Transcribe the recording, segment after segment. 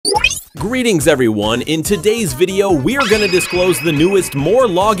Greetings everyone, in today's video we are going to disclose the newest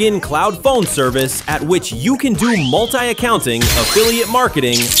Morelogin Cloud Phone service at which you can do multi-accounting, affiliate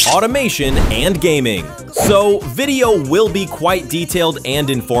marketing, automation, and gaming. So, video will be quite detailed and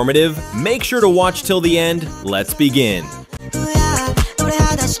informative. Make sure to watch till the end. Let's begin.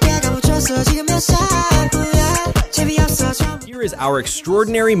 Here is our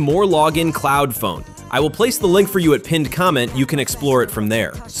extraordinary Morelogin Cloud Phone. I will place the link for you at pinned comment, you can explore it from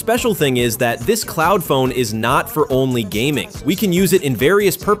there. Special thing is that this cloud phone is not for only gaming. We can use it in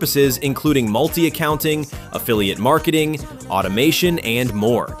various purposes including multi-accounting, affiliate marketing, automation, and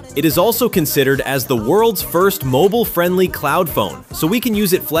more. It is also considered as the world's first mobile-friendly cloud phone, so we can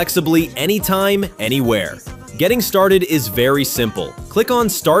use it flexibly anytime, anywhere. Getting started is very simple. Click on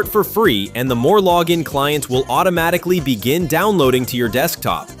Start for free and the Morelogin client will automatically begin downloading to your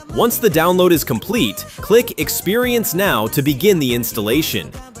desktop. Once the download is complete, click Experience Now to begin the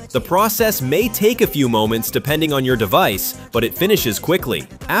installation. The process may take a few moments depending on your device, but it finishes quickly.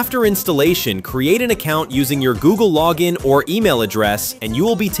 After installation, create an account using your Google login or email address and you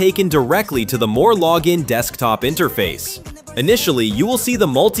will be taken directly to the Morelogin desktop interface. Initially, you will see the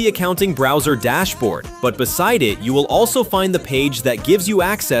multi-accounting browser dashboard, but beside it, you will also find the page that gives you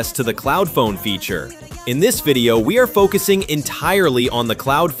access to the Cloud Phone feature. In this video, we are focusing entirely on the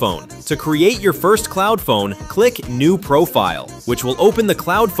Cloud Phone. To create your first Cloud Phone, click New Profile, which will open the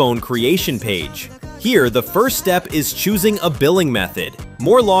Cloud Phone creation page. Here, the first step is choosing a billing method.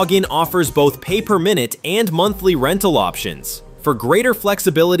 Morelogin offers both pay-per-minute and monthly rental options. For greater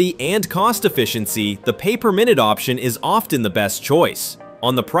flexibility and cost efficiency, the pay-per-minute option is often the best choice.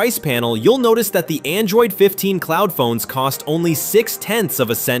 On the price panel, you'll notice that the Android 15 cloud phones cost only 0.6 of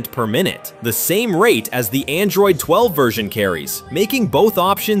a cent per minute, the same rate as the Android 12 version carries, making both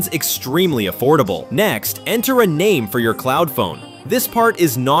options extremely affordable. Next, enter a name for your cloud phone. This part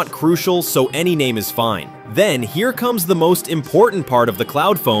is not crucial, so any name is fine. Then, here comes the most important part of the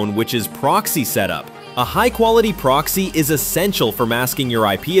cloud phone, which is proxy setup. A high-quality proxy is essential for masking your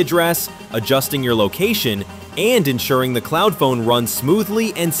IP address, adjusting your location, and ensuring the cloud phone runs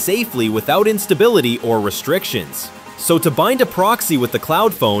smoothly and safely without instability or restrictions. So to bind a proxy with the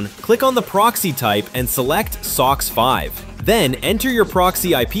cloud phone, click on the proxy type and select SOCKS 5. Then enter your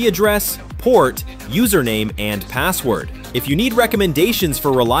proxy IP address, port, username, and password. If you need recommendations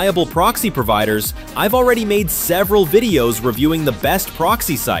for reliable proxy providers, I've already made several videos reviewing the best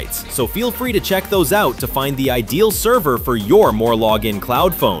proxy sites, so feel free to check those out to find the ideal server for your Morelogin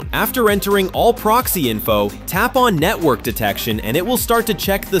Cloud Phone. After entering all proxy info, tap on Network Detection and it will start to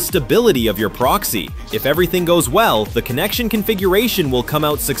check the stability of your proxy. If everything goes well, the connection configuration will come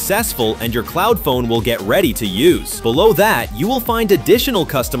out successful and your cloud phone will get ready to use. Below that, you will find additional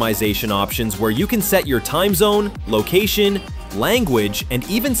customization options where you can set your time zone, location, language, and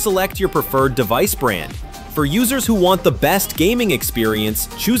even select your preferred device brand. For users who want the best gaming experience,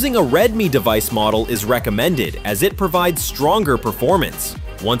 choosing a Redmi device model is recommended as it provides stronger performance.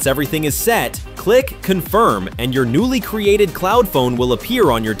 Once everything is set, click Confirm and your newly created cloud phone will appear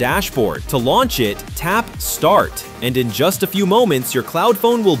on your dashboard. To launch it, tap Start, and in just a few moments, your cloud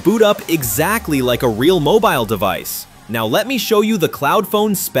phone will boot up exactly like a real mobile device. Now let me show you the cloud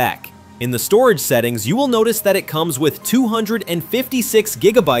phone spec. In the storage settings, you will notice that it comes with 256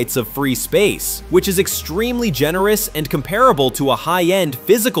 gigabytes of free space, which is extremely generous and comparable to a high-end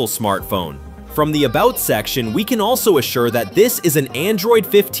physical smartphone. From the About section, we can also assure that this is an Android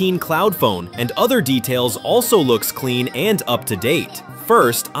 15 cloud phone, and other details also looks clean and up to date.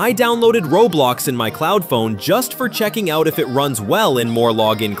 First, I downloaded Roblox in my cloud phone just for checking out if it runs well in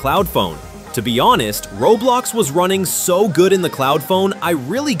Morelogin Cloud Phone. To be honest, Roblox was running so good in the cloud phone, I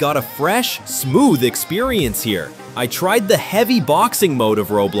really got a fresh, smooth experience here. I tried the heavy boxing mode of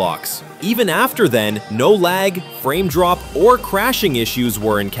Roblox. Even after then, no lag, frame drop, or crashing issues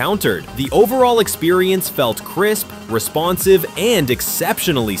were encountered. The overall experience felt crisp, responsive, and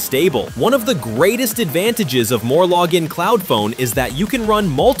exceptionally stable. One of the greatest advantages of Morelogin Cloud Phone is that you can run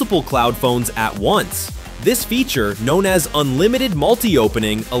multiple cloud phones at once. This feature, known as Unlimited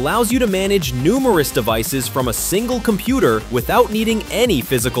Multi-Opening, allows you to manage numerous devices from a single computer without needing any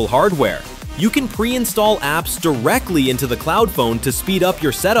physical hardware. You can pre-install apps directly into the cloud phone to speed up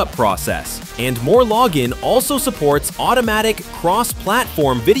your setup process. And Morelogin also supports automatic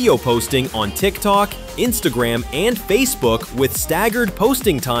cross-platform video posting on TikTok, Instagram, and Facebook with staggered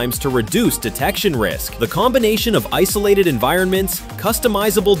posting times to reduce detection risk. The combination of isolated environments,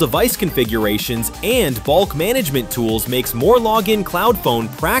 customizable device configurations, and bulk management tools makes Morelogin Cloud Phone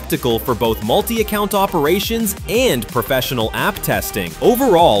practical for both multi-account operations and professional app testing.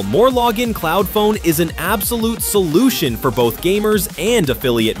 Overall, Morelogin Cloud Phone is an absolute solution for both gamers and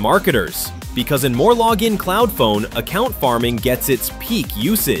affiliate marketers. Because in Morelogin Cloud Phone, account farming gets its peak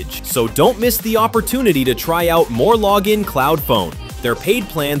usage. So don't miss the opportunity to try out Morelogin Cloud Phone. Their paid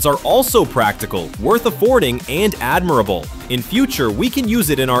plans are also practical, worth affording, and admirable. In future, we can use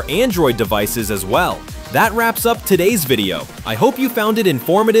it in our Android devices as well. That wraps up today's video. I hope you found it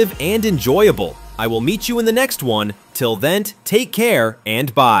informative and enjoyable. I will meet you in the next one. Till then, take care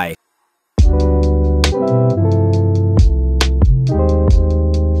and bye.